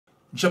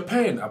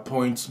Japan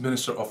appoints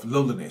Minister of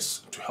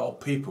Lonliness to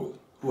help people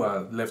who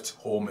are left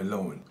home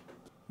alone.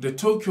 The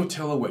Tokyo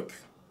telework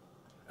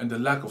and the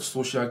lack of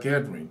social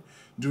gathering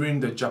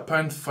during the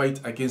Japan fight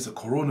against the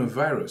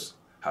coronavirus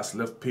has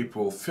left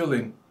people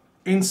feeling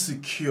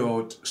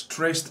insecure,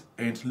 stressed,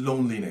 and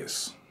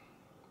loneliness.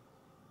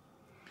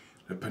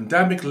 The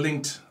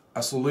pandemic-linked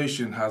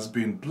isolation has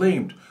been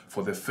blamed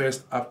for the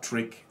first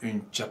uptick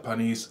in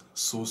Japanese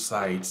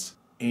suicides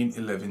in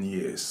 11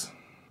 years.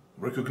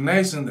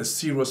 Recognizing a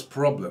serious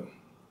problem,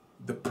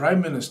 the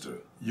Prime Minister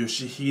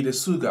Yoshihide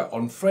Suga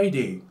on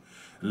Friday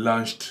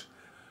launched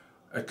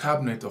a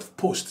cabinet of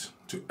posts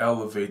to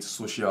elevate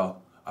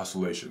social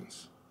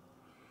isolations.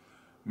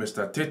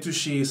 Mr.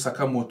 Tetsushi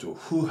Sakamoto,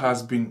 who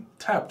has been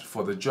tapped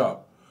for the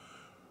job,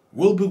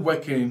 will be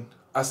working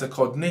as a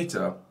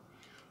coordinator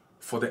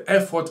for the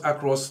effort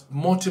across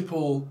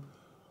multiple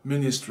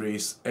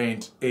ministries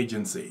and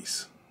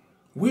agencies.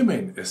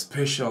 Women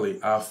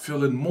especially are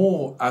feeling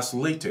more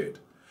isolated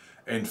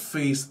and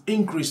face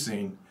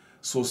increasing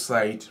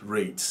suicide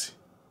rates.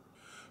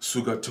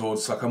 Suga told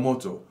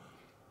Sakamoto,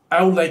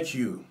 "I would like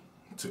you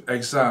to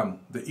examine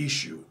the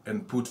issue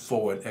and put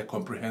forward a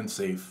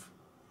comprehensive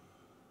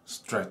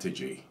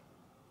strategy."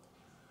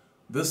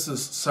 This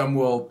is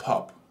Samuel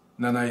Pop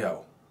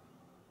Nanayao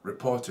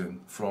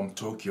reporting from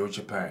Tokyo,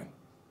 Japan.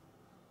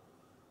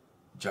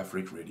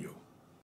 Jafric Radio.